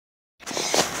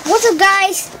What's up,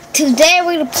 guys? Today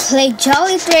we're gonna play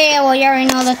Jolly 3. Well, you already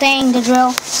know the thing, the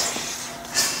drill.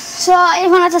 So I just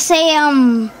wanted to say,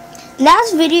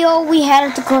 last video we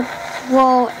had to cook.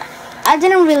 Well, I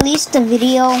didn't release the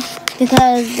video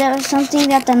because there was something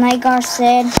that the night guard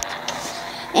said,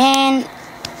 and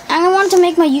I want to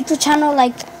make my YouTube channel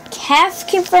like half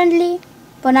kid friendly,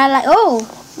 but not like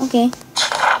okay.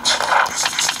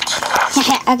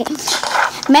 Okay.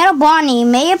 Metal Bonnie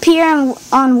may appear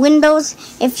on Windows.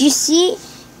 If you see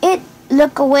it,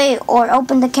 look away or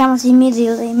open the cameras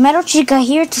immediately. Metal Chica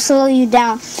here to slow you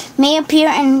down. May appear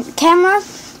in camera.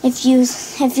 If you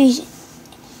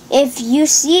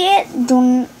see it,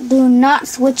 do not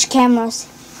switch cameras.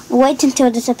 Wait until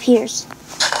it disappears.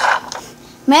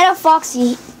 Metal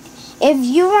Foxy, if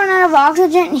you run out of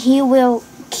oxygen, he will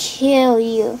kill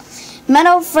you.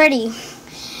 Metal Freddy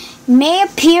may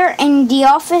appear in the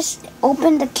office.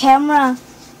 Open the camera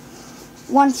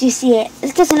once you see it.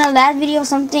 It's because in the last video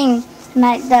something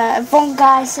like the phone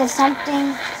guy said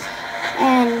something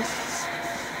and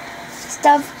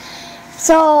stuff.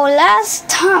 So last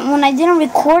time when I didn't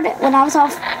record it, when I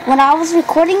was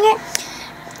recording it,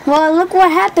 well, look what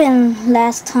happened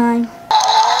last time.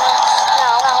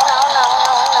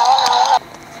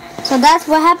 So that's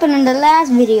what happened in the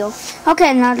last video.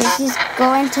 Okay, now let's just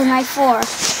go into night 4.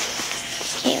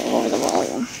 Okay, lower the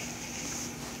volume.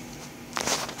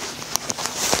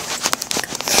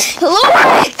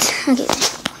 Lower it! Okay, no,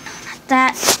 not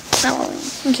that. That volume.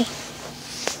 Okay.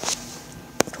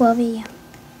 12 a.m.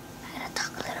 I gotta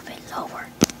talk a little bit lower.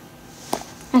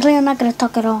 Actually, I'm not gonna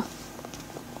talk at all.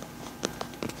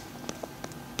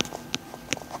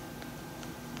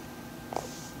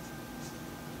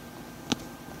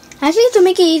 Actually, to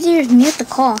make it easier, mute the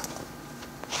call.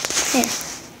 There.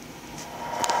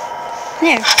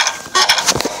 There.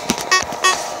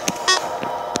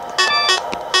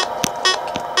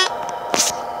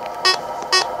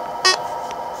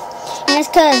 And it's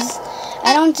because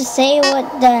I don't want to say what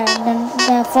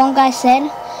the phone guy said.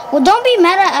 Well, don't be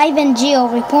mad at Ivan Geo.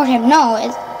 Report him. No,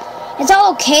 it's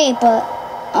all okay. But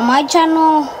on my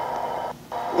channel,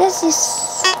 this is,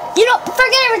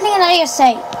 forget everything that I just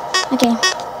say. Okay.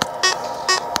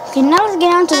 Okay, now let's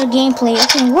get on to the gameplay.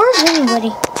 Okay, where's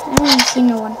everybody? I don't even see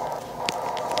no one.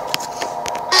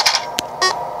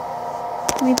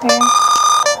 Repair.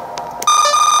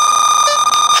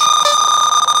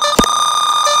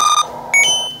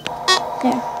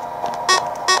 There.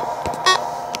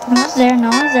 No one's there, no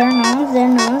one's there, no one's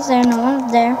there, no one's there, no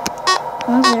one's there.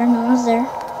 No one's there, no one's there.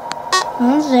 No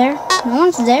one's there, no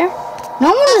one's there. No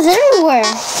one is everywhere.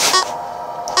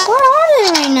 Where are they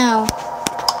right now?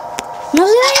 No,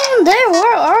 they're not even there.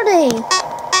 Where are they?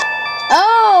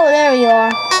 Oh, there you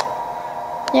are.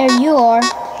 There you are.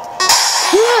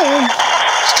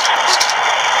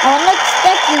 I wasn't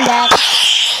expecting that.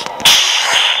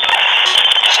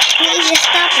 Please just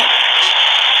stop it.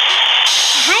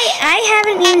 I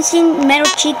haven't even seen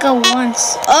Metal Chica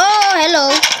once. Oh,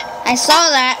 hello. I saw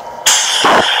that.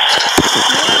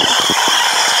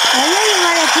 I know you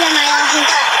want to appear in my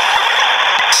office.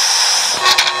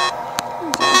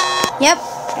 Yep,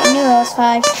 I knew it was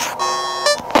 5.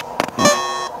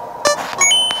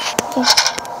 Okay.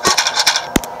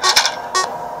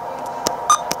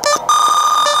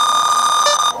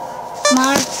 Come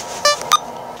on.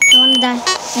 I want to die.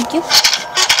 Thank you.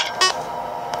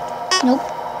 Nope.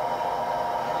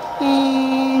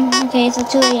 And okay, it's at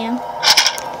 2 a.m.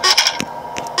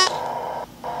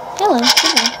 Hello.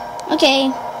 Hello. Okay.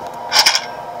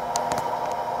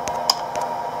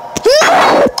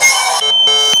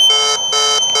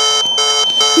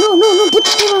 No, put the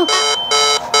camera up.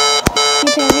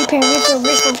 Repair.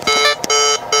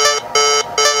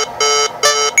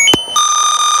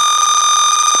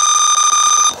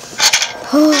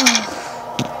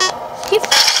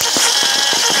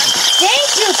 Thank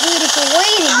you, sweetie, for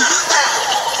waiting.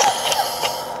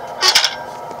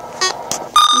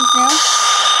 Refill.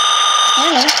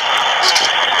 Hello.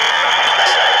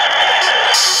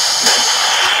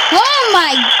 Oh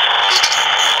my.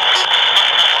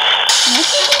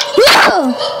 Whoa.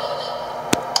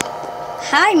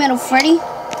 Hi, Metal Freddy.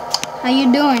 How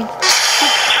you doing?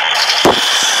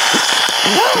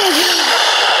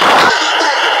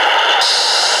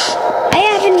 I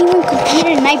haven't even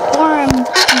completed night 4 on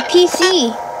PC.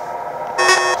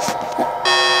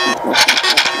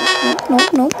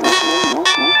 Nope.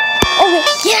 Okay,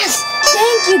 yes!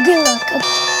 Thank you, good luck. Okay.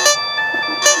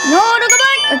 No, don't go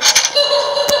back! No!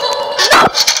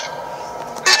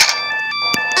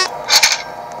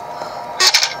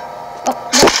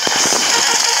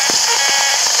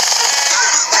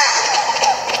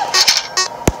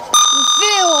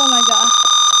 Oh my god.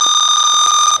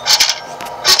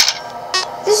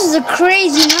 is a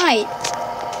crazy night.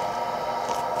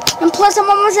 And plus, I'm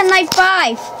almost at night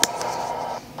 5.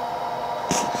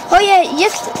 Oh yeah,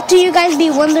 just to you guys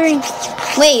be wondering,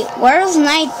 wait, where's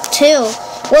night 2?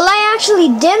 Well, I actually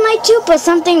did night 2, but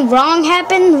something wrong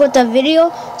happened with the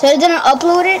video, so I didn't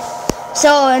upload it.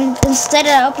 So instead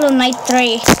I upload night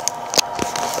 3.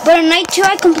 But in night 2,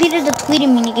 I completed the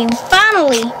tweeting minigame.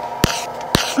 Finally!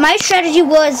 My strategy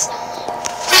was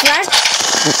flash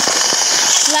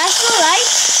the light.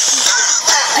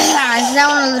 It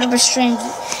sounded a little bit strange.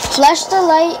 Flash the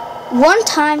light one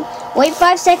time, wait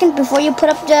 5 seconds before you put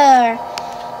up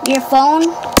your phone,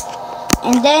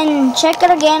 and then check it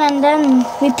again, and then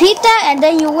repeat that, and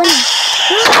then you win. So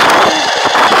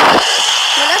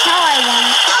that's how I won.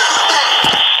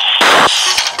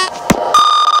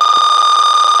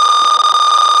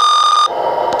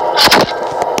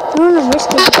 I don't want to risk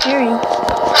it repairing.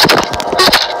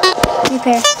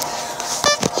 Repair.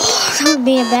 That would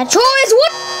be a bad choice.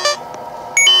 What?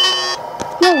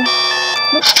 No.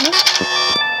 Nope.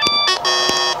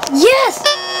 Yes!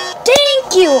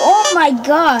 Thank you! Oh my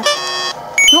god.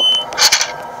 Nope.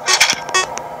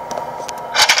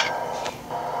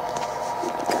 Oh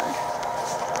my god.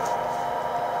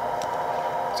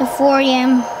 It's a 4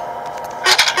 a.m.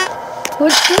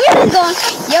 Where's it going?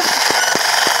 Yep.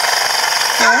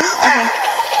 Okay.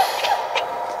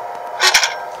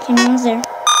 Okay, no one's there.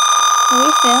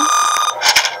 Refill.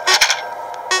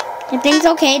 Everything's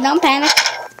okay, don't panic.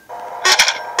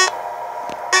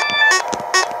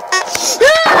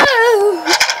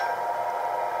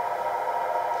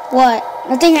 What?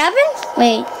 Nothing happened?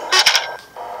 Wait.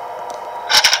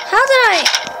 How did I...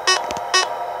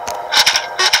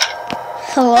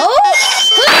 Hello?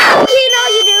 Okay, now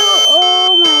you do.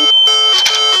 Oh my.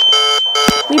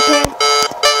 Repair.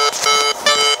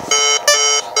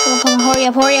 Come on, hurry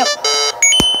up, hurry up.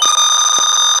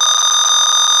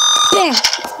 Bam.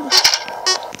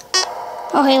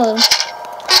 Oh, hey, Lou.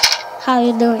 How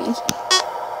you doing?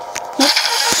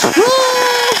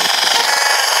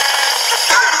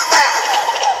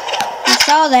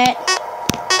 Saw that.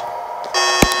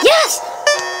 Yes!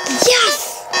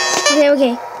 Yes! Okay,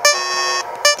 okay.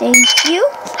 Thank you.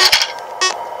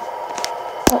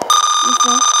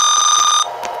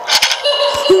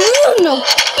 Oh, no.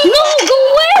 No, go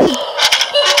away!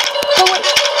 Go away.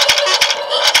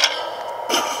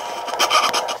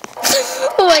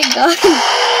 Oh my god.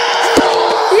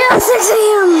 Yeah, 6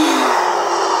 a.m.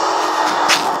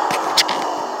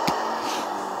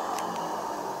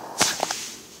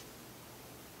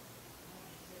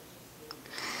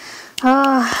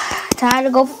 Time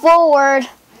to go forward.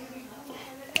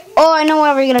 Oh, I know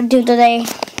what we're gonna do today.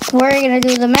 We're gonna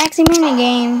do the Maxi mini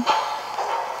game.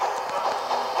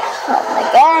 Oh my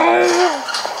god!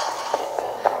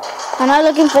 I'm not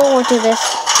looking forward to this.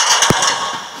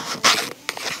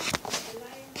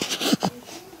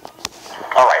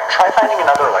 All right, try finding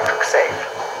another electric safe.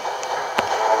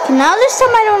 Okay, now this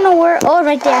time I don't know where. Oh,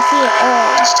 right there, I see it. Oh.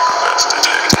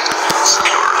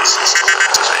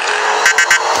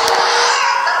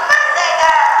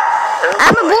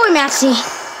 I'm a boy, Maxi.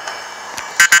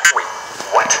 Wait,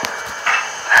 what?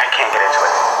 I can't get into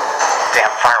it.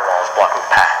 Damn firewall is blocking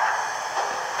the path.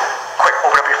 Quick,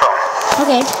 open up your phone.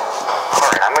 Okay.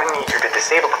 Alright, I'm gonna need you to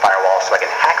disable the firewall so I can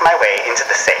hack my way into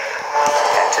the safe.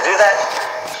 And to do that,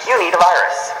 you need a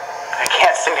virus. I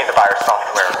can't send you the virus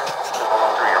software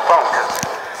through your phone because,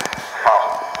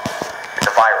 well, it's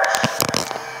a virus.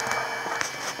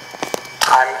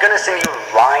 I'm gonna send you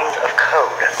lines of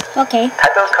code. Okay.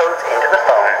 Type those codes into the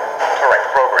phone to write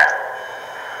the program.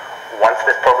 Once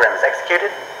this program is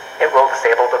executed, it will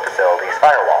disable the facility's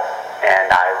firewall, and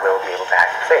I will be able to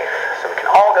hack the safe, so we can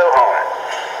all go home.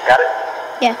 Got it?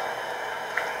 Yeah.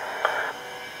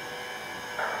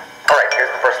 Alright,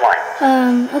 here's the first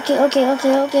line. Okay. Wait,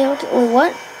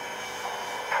 what?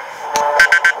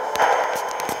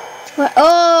 What?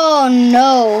 Oh,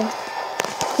 no.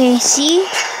 Okay,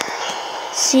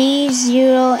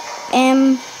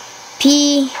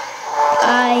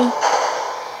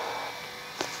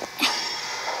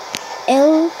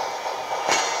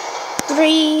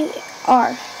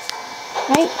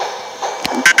 Right?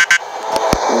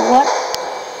 What?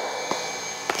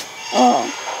 Oh.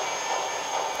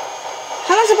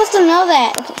 How am I supposed to know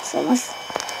that? Okay, so let's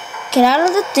get out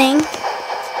of the thing.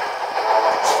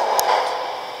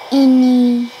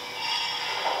 Any.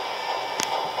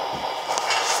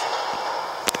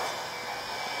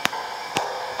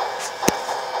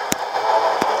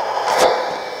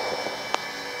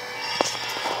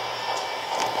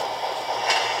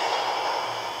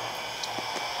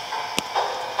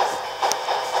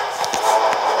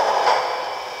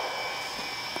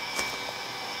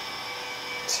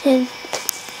 his.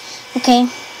 Okay.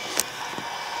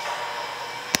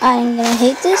 I'm gonna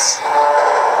hit this.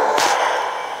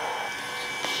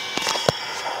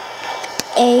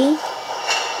 A.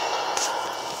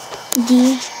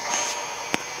 D.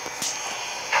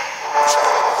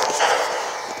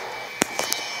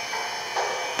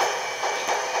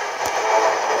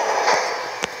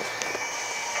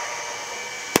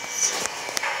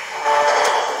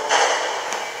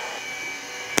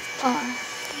 R.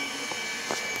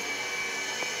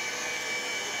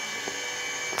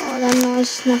 Oh, that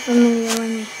noise is not familiar with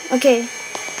me. Okay.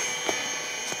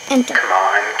 Enter. Come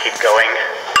on, keep going.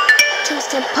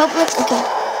 Test the public. Okay.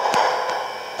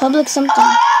 Public something.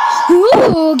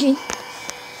 Ooh, okay.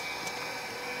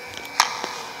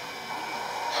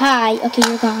 Hi. Okay,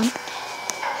 you're gone.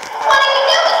 What are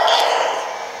you doing here?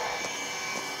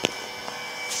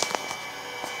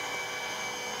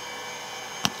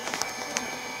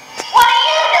 What are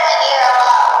you doing here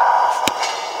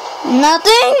alone?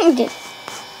 Nothing. Okay.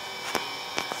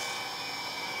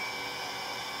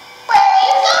 Where are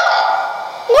you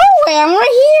going? Nowhere. I'm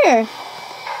right here.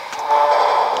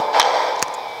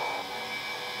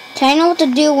 I know what to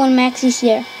do when Maxie's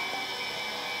here.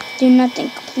 Do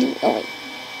nothing completely. Oh wait.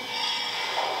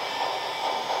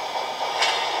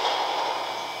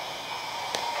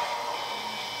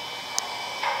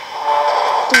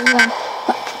 Do one.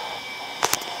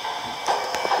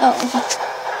 Oh, okay.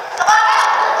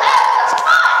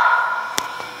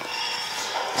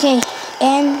 Okay,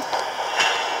 and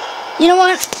you know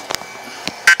what?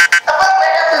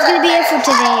 That's gonna be it for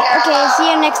today. Okay, see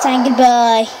you next time.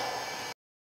 Goodbye.